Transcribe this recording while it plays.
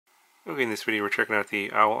Okay, in this video we're checking out the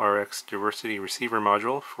OwlRX Diversity Receiver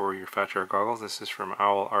Module for your Fatshark goggles. This is from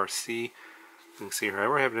OwlRC. You can see here I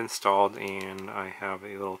already have it installed, and I have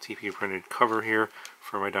a little TP printed cover here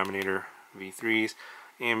for my Dominator V3s.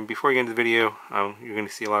 And before we get into the video, you're going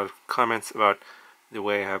to see a lot of comments about the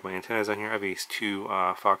way I have my antennas on here. I have these two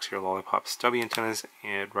Fox here Lollipop stubby antennas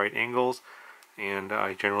at right angles, and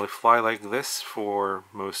I generally fly like this for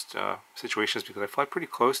most situations because I fly pretty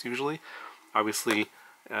close usually. Obviously,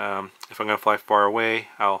 if I'm going to fly far away,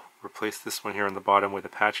 I'll replace this one here on the bottom with a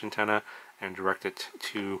patch antenna and direct it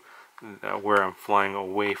to where I'm flying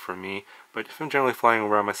away from me. But if I'm generally flying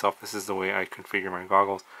around myself, this is the way I configure my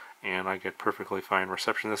goggles, and I get perfectly fine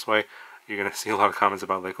reception this way. You're going to see a lot of comments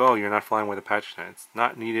about like, oh, you're not flying with a patch antenna. It's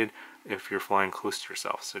not needed if you're flying close to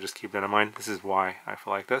yourself, so just keep that in mind. This is why I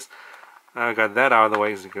fly like this. Now I got that out of the way,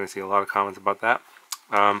 because you're going to see a lot of comments about that.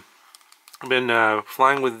 I've been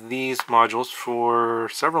flying with these modules for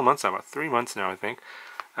several months now, about 3 months now I think.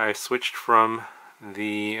 I switched from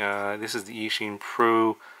the, this is the Eachine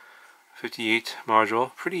Pro 58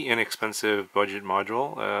 module, pretty inexpensive budget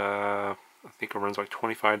module. I think it runs like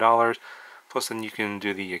 $25, plus then you can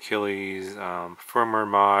do the Achilles firmware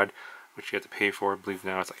mod, which you have to pay for. I believe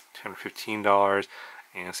now it's like $10 or $15,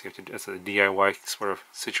 and so you have to, it's a DIY sort of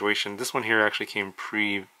situation. This one here actually came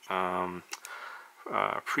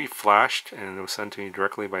pre-flashed, and it was sent to me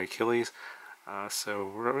directly by Achilles.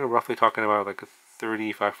 So we're roughly talking about like a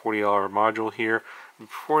 $35–40 module here.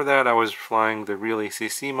 Before that, I was flying the Real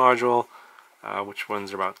ACC module, which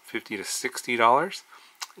ones are about $50 to $60.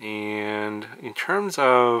 And in terms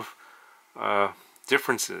of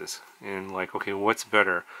differences in like, okay, what's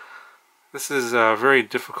better? This is a very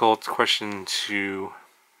difficult question to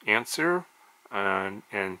answer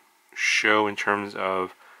and show in terms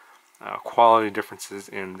of quality differences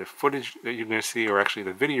in the footage that you're going to see, or actually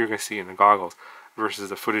the video you're going to see in the goggles, versus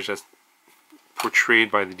the footage that's portrayed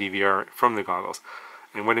by the DVR from the goggles.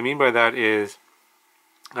 And what I mean by that is,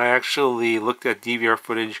 I actually looked at DVR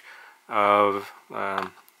footage of,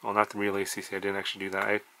 well, not the Real ACC, I didn't actually do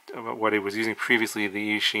that. What I was using previously,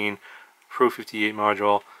 the Eachine Pro 58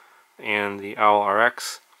 module and the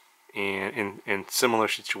OwlRX, and in similar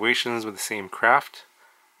situations with the same craft.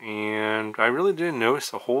 And I really didn't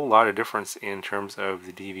notice a whole lot of difference in terms of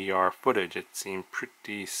the DVR footage. It seemed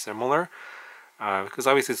pretty similar, because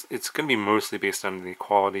obviously it's going to be mostly based on the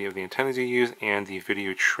quality of the antennas you use and the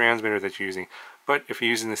video transmitter that you're using. But if you're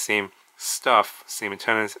using the same stuff, same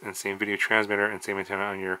antennas and same video transmitter and same antenna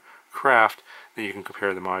on your craft, then you can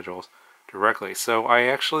compare the modules directly. So I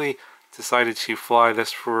actually decided to fly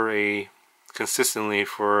this consistently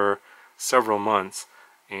for several months.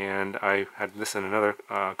 And I had this in another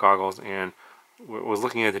goggles, and was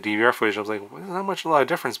looking at the DVR footage. I was like, well, there's not a lot of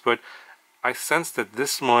difference, but I sensed that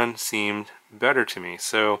this one seemed better to me.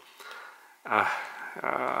 So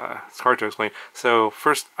it's hard to explain. So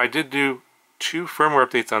first, I did do 2 firmware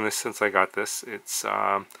updates on this since I got this. It's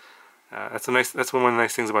that's one of the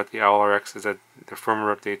nice things about the OwlRX, is that the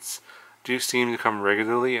firmware updates do seem to come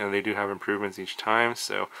regularly, and they do have improvements each time.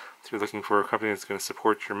 So if you're looking for a company that's going to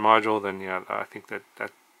support your module, then yeah, I think that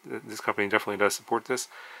this company definitely does support this.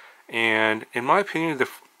 And in my opinion,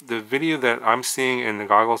 the video that I'm seeing in the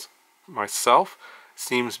goggles myself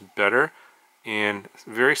seems better in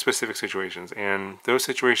very specific situations, and those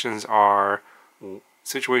situations are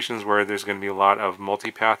situations where there's going to be a lot of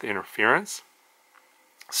multipath interference.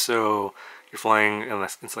 So you're flying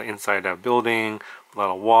inside a building, a lot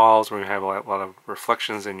of walls, where you have a lot of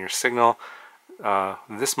reflections in your signal.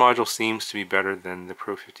 This module seems to be better than the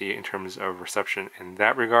Pro 58 in terms of reception in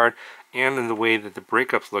that regard, and in the way that the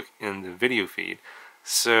breakups look in the video feed.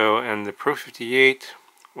 So, and the Pro 58,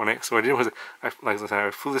 what I did was, like I said, I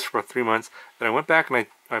flew this for about 3 months. Then I went back and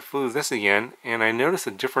I flew this again, and I noticed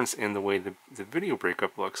a difference in the way the video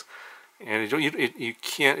breakup looks. And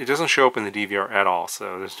it doesn't show up in the DVR at all.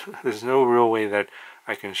 So there's no real way that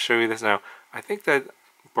I can show you this now. I think that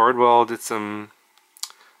Bardwell did some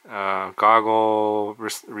goggle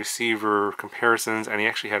receiver comparisons, and he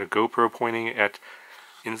actually had a GoPro pointing at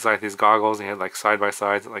inside his goggles. He had like side by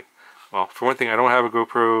sides. Like, well, for one thing, I don't have a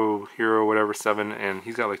GoPro Hero whatever 7, and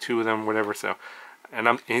he's got like 2 of them, whatever. So, and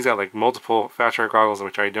he's got like multiple Fatshark goggles,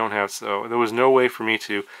 which I don't have. So there was no way for me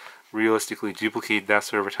to realistically duplicate that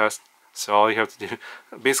sort of a test. So all you have to do,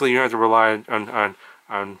 basically, you have to rely on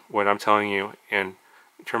what I'm telling you. And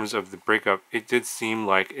in terms of the breakup, it did seem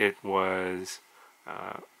like it was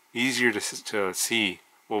easier to see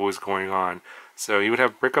what was going on. So you would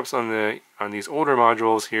have breakups on these older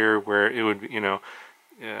modules here, where it would be,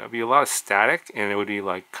 be a lot of static, and it would be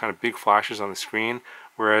like kind of big flashes on the screen.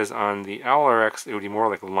 whereas on the OwlRX it would be more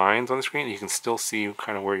like lines on the screen. You can still see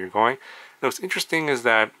kind of where you're going. Now what's interesting is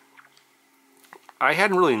that I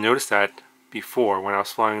hadn't really noticed that before when I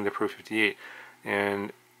was flying the Pro 58,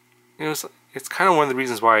 and it's kind of one of the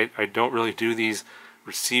reasons why I don't really do these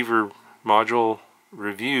receiver module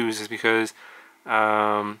reviews, is because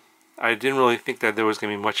I didn't really think that there was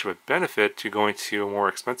going to be much of a benefit to going to a more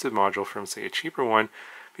expensive module from, say, a cheaper one,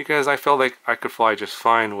 because I felt like I could fly just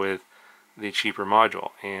fine with the cheaper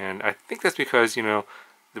module. And I think that's because, the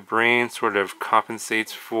brain sort of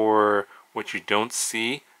compensates for what you don't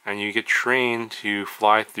see, and you get trained to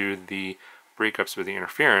fly through the breakups with the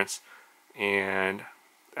interference. And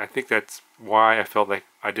I think that's why I felt like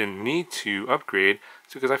I didn't need to upgrade.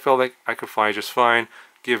 It's because I felt like I could fly just fine,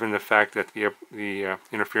 given the fact that the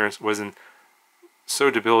interference wasn't so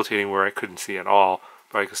debilitating where I couldn't see at all,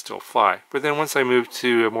 but I could still fly. But then once I moved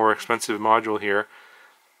to a more expensive module here,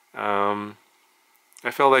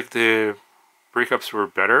 I felt like the breakups were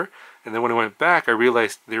better, and then when I went back I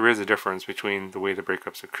realized there is a difference between the way the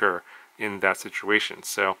breakups occur in that situation.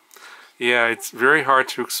 So yeah, it's very hard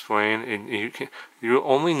to explain, and you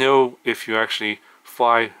only know if you actually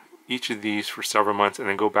fly each of these for several months and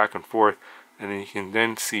then go back and forth, and then you can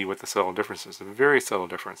then see what the subtle difference is. A very subtle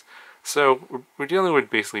difference. So we're dealing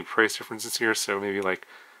with basically price differences here, so maybe like,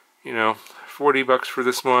 $40 for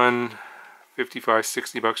this one, $55,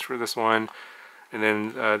 $60 for this one, and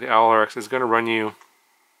then the OwlRX is going to run you,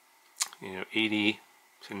 $80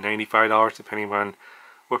 to $95 depending on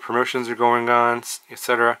what promotions are going on,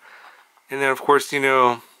 etc. And then of course,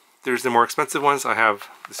 there's the more expensive ones. I have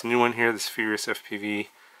this new one here, this Furious FPV.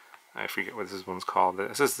 I forget what this one's called.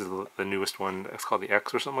 This is the newest one. It's called the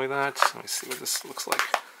X or something like that. Let me see what this looks like.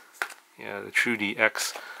 Yeah, the True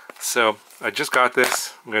DX. So I just got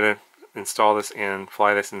this. I'm going to install this and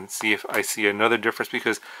fly this and see if I see another difference,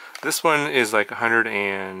 because this one is like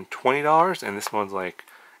 $120 and this one's like,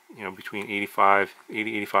 between $80,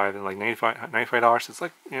 $85 and like $95. It's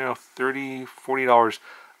like, $30, $40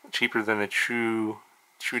 cheaper than the True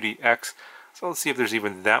DX. So let's see if there's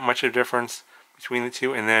even that much of a difference between the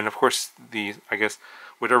two. And then of course I guess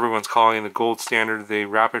what everyone's calling the gold standard, the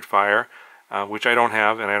rapid fire, which I don't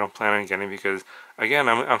have and I don't plan on getting, because again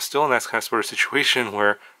I'm still in that kind of sort of situation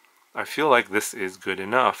where I feel like this is good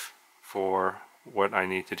enough for what I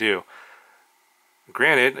need to do.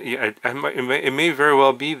 Granted, it may very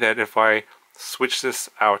well be that if I switch this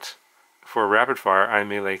out for a rapid fire, I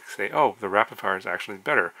may say, oh, the rapid fire is actually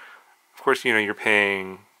better. Of course, you're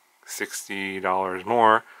paying $60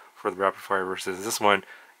 more for the rapid fire versus this one,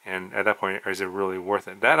 and at that point, is it really worth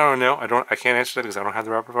it? That I don't know. I can't answer that because I don't have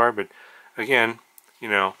the rapid fire. But again,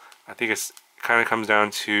 I think it's kind of comes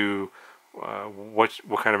down to what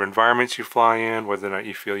kind of environments you fly in, whether or not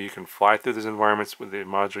you feel you can fly through those environments with the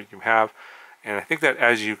module you have. And I think that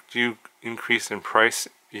as you do increase in price,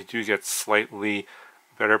 you do get slightly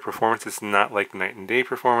better performance. It's not like night and day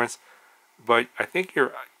performance, but I think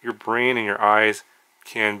your brain and your eyes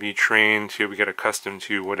can be trained to get accustomed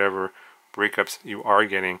to whatever breakups you are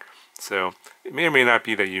getting. So it may or may not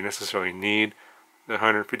be that you necessarily need the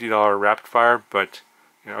 $150 rapid fire, but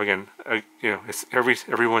again, it's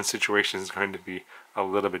everyone's situation is going to be a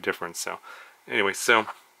little bit different. So anyway, so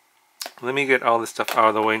let me get all this stuff out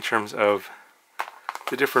of the way in terms of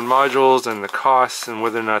the different modules and the costs and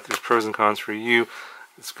whether or not there's pros and cons for you.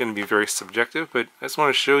 It's going to be very subjective, but I just want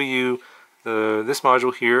to show you this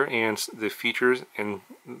module here and the features and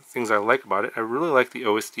things I like about it. I really like the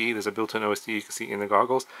OSD. There's a built-in OSD you can see in the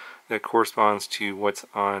goggles that corresponds to what's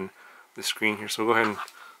on the screen here. So we'll go ahead and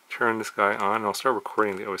turn this guy on, and I'll start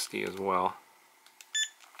recording the OSD as well.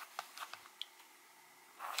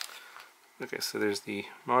 Okay, so there's the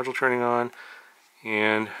module turning on,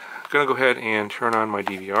 and I'm going to go ahead and turn on my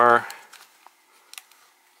DVR.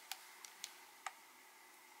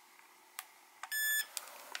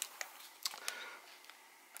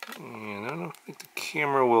 And I don't think the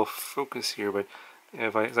camera will focus here, but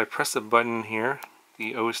as I press the button here,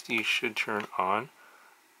 the OSD should turn on.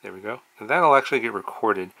 There we go. And that'll actually get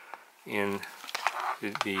recorded in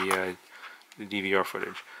the DVR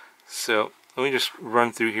footage. So let me just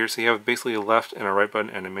run through here. So you have basically a left and a right button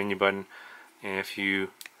and a menu button. And if you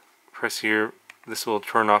press here, this will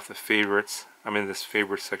turn off the favorites. I'm in this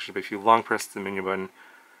favorites section, but if you long press the menu button,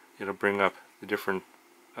 it'll bring up the different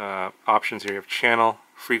options here. You have channel,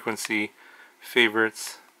 frequency,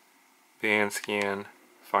 favorites, band scan,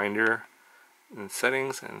 finder, and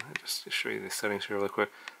settings. And I'll just show you the settings here really quick.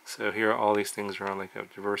 So here all these things are on, like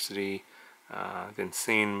diversity, the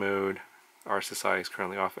insane mode, RSSI is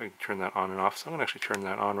currently off. I can turn that on and off, so I'm going to actually turn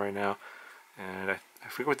that on right now. And I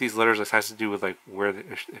forget what these letters has to do with, like where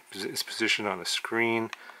it's positioned on the screen.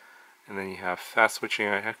 And then you have fast switching.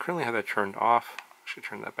 I currently have that turned off. I should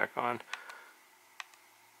turn that back on.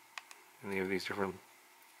 And they have these different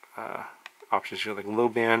options here, like low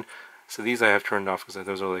band. So these I have turned off because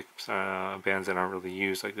those are like bands that aren't really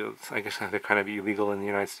used. Like I guess they're kind of illegal in the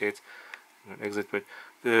United States. Exit, but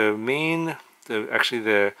the main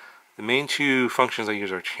two functions I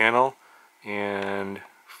use are channel and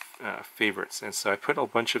favorites. And so I put a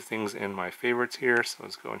bunch of things in my favorites here. So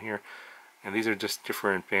let's go in here, and these are just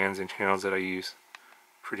different bands and channels that I use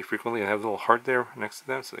pretty frequently. I have a little heart there next to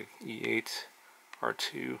them, so like E8,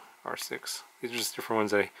 R2, R6. These are just different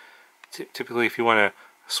ones that I typically, if you want to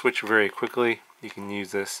switch very quickly, you can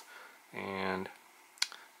use this. And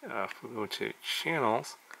if we go to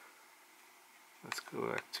channels, let's go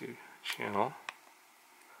back to channel.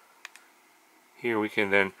 Here we can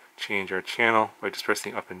then change our channel by just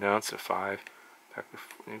pressing up and down. So 5, back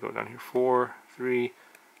to, go down here, 4, 3,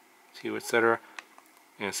 2, etc.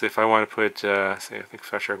 And so if I want to put, say I think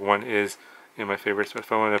Fatshark 1 is in my favorites, but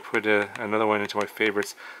if I want to put another one into my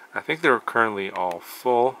favorites, I think they're currently all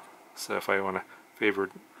full. So if I want to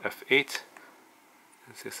favorite F8,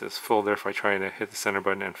 it says full there. If I try to hit the center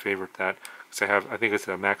button and favorite that, because I think it's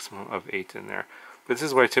a maximum of 8 in there. But this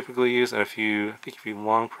is what I typically use. And if you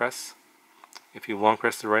long press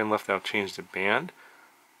the right and left, that'll change the band.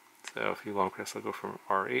 So if you long press, I'll go from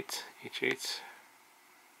R8, H8,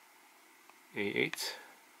 A8,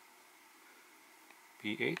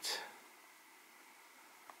 B8,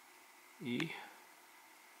 E,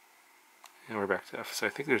 and we're back to F. So I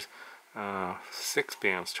think there's 6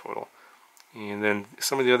 bands total. And then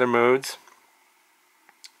some of the other modes,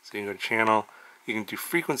 so you can go to channel, you can do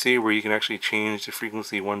frequency, where you can actually change the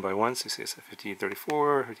frequency one by one. So say it's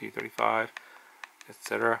 5834, 5835,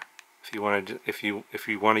 etc. If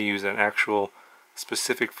you want to use an actual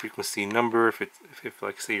specific frequency number, if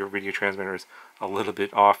like say your video transmitter is a little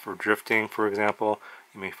bit off or drifting, for example,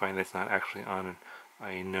 you may find that it's not actually on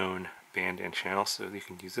a known band and channel, so you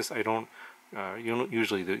can use this. You don't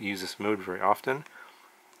usually use this mode very often.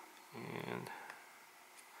 And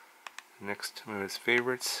the next mode is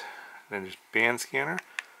favorites. Then there's band scanner.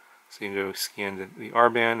 So you can go scan the R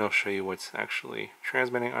band. It'll show you what's actually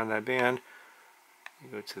transmitting on that band. You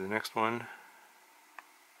go to the next one.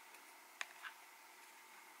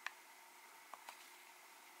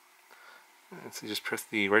 And so just press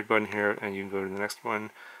the right button here and you can go to the next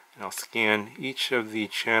one, and I'll scan each of the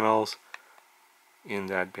channels in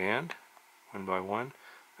that band one by one.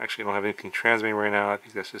 Actually, I don't have anything transmitting right now. I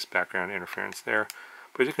think that's just background interference there.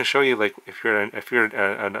 But it can show you, like, if you're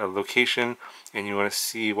at a location and you want to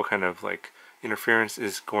see what kind of like interference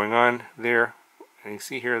is going on there. And you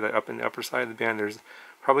see here that up in the upper side of the band, there's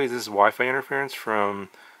probably this Wi-Fi interference from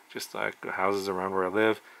just like the houses around where I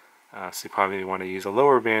live. So you probably want to use a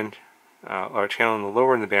lower band or a channel in the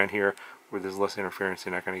lower in the band here, where there's less interference.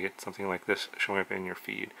 You're not going to get something like this showing up in your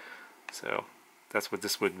feed. So that's what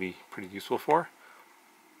this would be pretty useful for.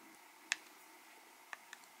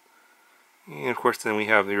 And of course, then we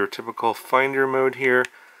have your typical finder mode here.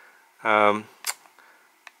 I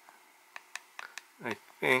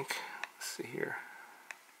think, let's see here.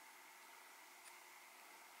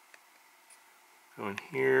 Go in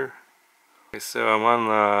here. Okay, so I'm on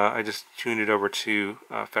I just tuned it over to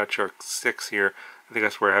Fatshark 6 here. I think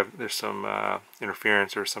that's where there's some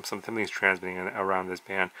interference or something's transmitting around this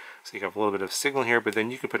band. So you have a little bit of signal here, but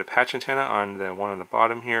then you can put a patch antenna on the one on the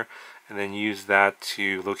bottom here, and then use that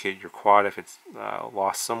to locate your quad if it's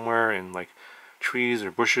lost somewhere in like trees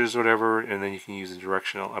or bushes or whatever, and then you can use a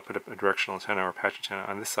directional. I put up a directional antenna or patch antenna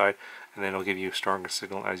on this side, and then it'll give you a stronger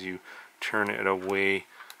signal as you turn it away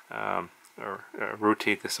or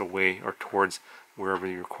rotate this away or towards wherever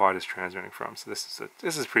your quad is transmitting from. So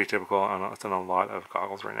this is pretty typical. It's on a lot of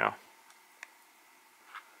goggles right now.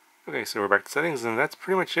 Okay, so we're back to settings, and that's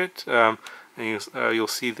pretty much it. And you'll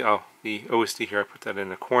see the OSD here. I put that in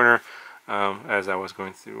the corner as I was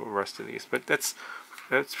going through the rest of these. But that's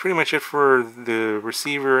pretty much it for the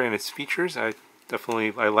receiver and its features. I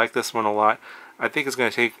like this one a lot. I think it's going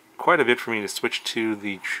to take quite a bit for me to switch to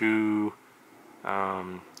the TrueD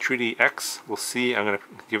X. We'll see. I'm going to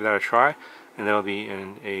give that a try, and that'll be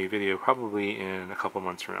in a video probably in a couple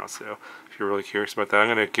months from now. So if you're really curious about that, I'm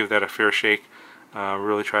going to give that a fair shake,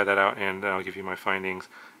 really try that out, and I'll give you my findings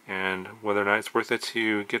and whether or not it's worth it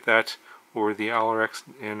to get that or the OwlRX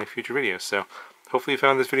in a future video. So hopefully you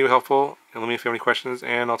found this video helpful, and let me know if you have any questions,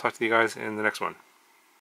 and I'll talk to you guys in the next one.